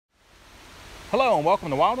Hello and welcome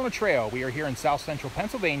to Wild on the Trail. We are here in South Central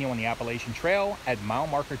Pennsylvania on the Appalachian Trail at mile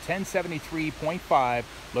marker 1073.5,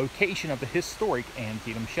 location of the historic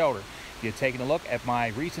Antietam shelter. If you've taken a look at my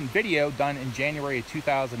recent video done in January of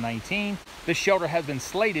 2019, this shelter has been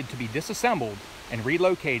slated to be disassembled and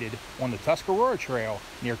relocated on the Tuscarora Trail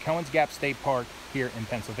near Cohen's Gap State Park here in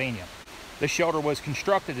Pennsylvania. This shelter was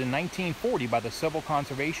constructed in 1940 by the Civil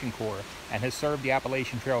Conservation Corps and has served the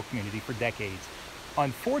Appalachian Trail community for decades.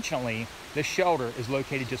 Unfortunately, this shelter is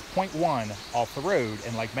located just 0.1 off the road,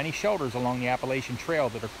 and like many shelters along the Appalachian Trail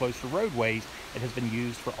that are close to roadways, it has been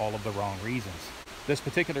used for all of the wrong reasons. This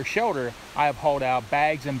particular shelter, I have hauled out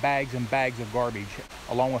bags and bags and bags of garbage,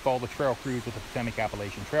 along with all the trail crews with the Potomac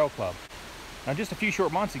Appalachian Trail Club. Now, just a few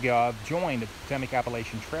short months ago, I've joined the Potomac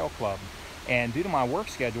Appalachian Trail Club, and due to my work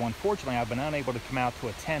schedule, unfortunately, I've been unable to come out to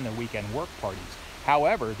attend the weekend work parties.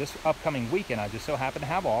 However, this upcoming weekend, I just so happen to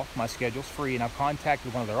have off. My schedule's free, and I've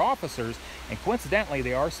contacted one of their officers, and coincidentally,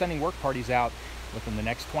 they are sending work parties out within the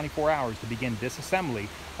next 24 hours to begin disassembly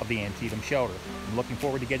of the Antietam shelter. I'm looking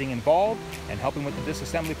forward to getting involved and helping with the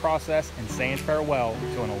disassembly process and saying farewell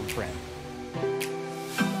to an old friend.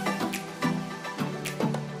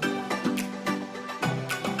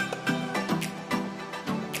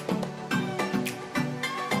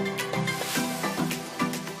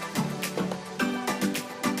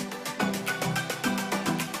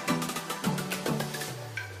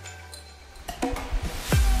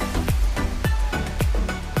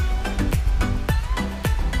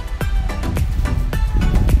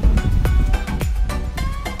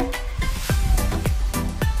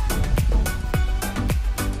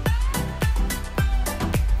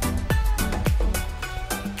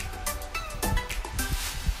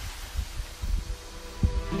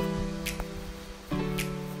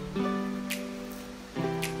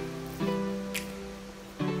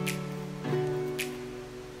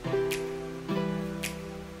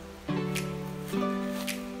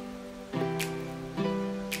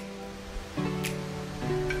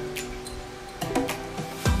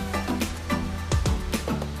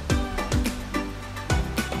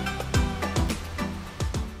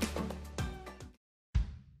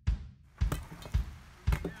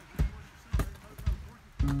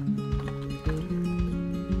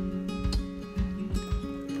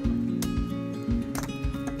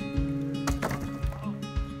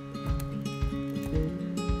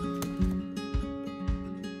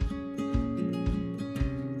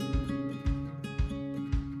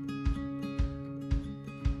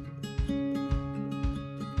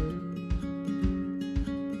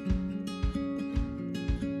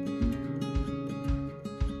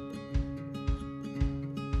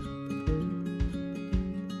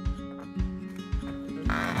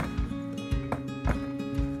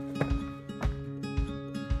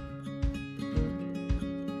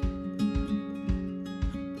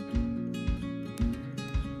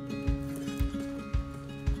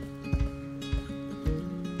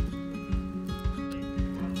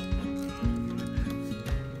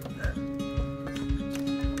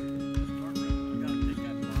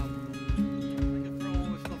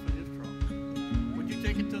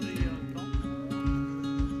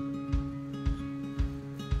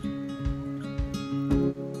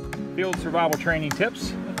 Field survival training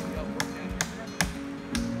tips.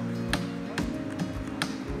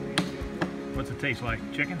 What's it taste like?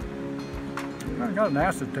 Chicken? I got an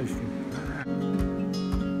acid tasting.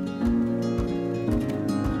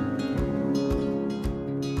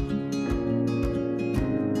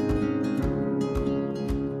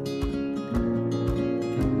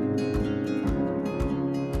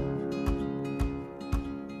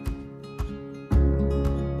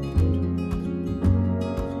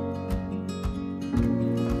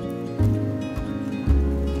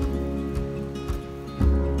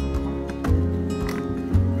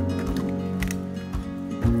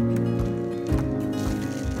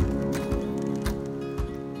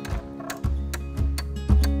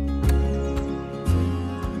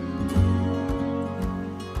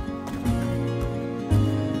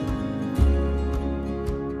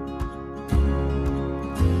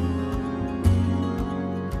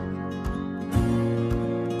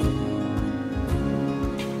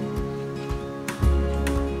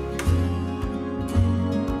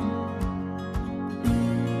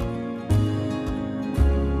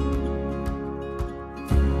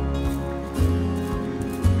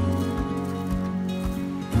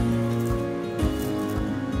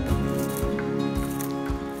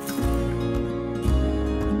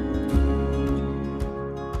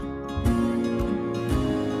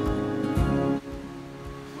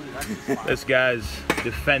 This guy's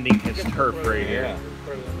defending his turf right here.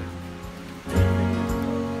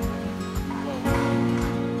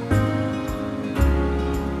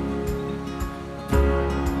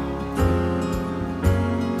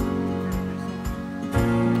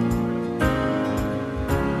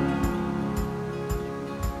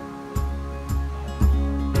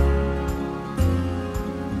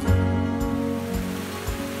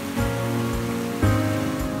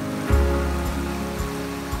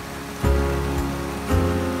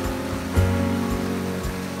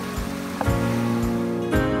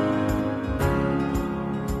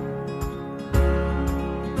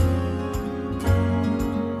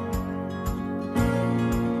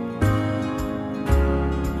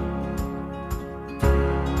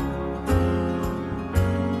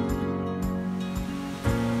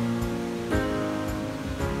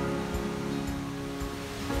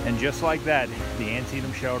 And just like that, the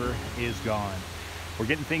Antietam shelter is gone. We're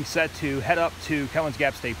getting things set to head up to Kellens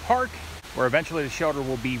Gap State Park, where eventually the shelter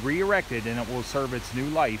will be re-erected and it will serve its new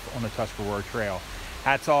life on the Tuscarora Trail.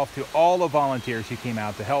 Hats off to all the volunteers who came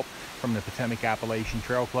out to help from the Potomac Appalachian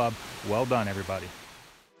Trail Club. Well done, everybody.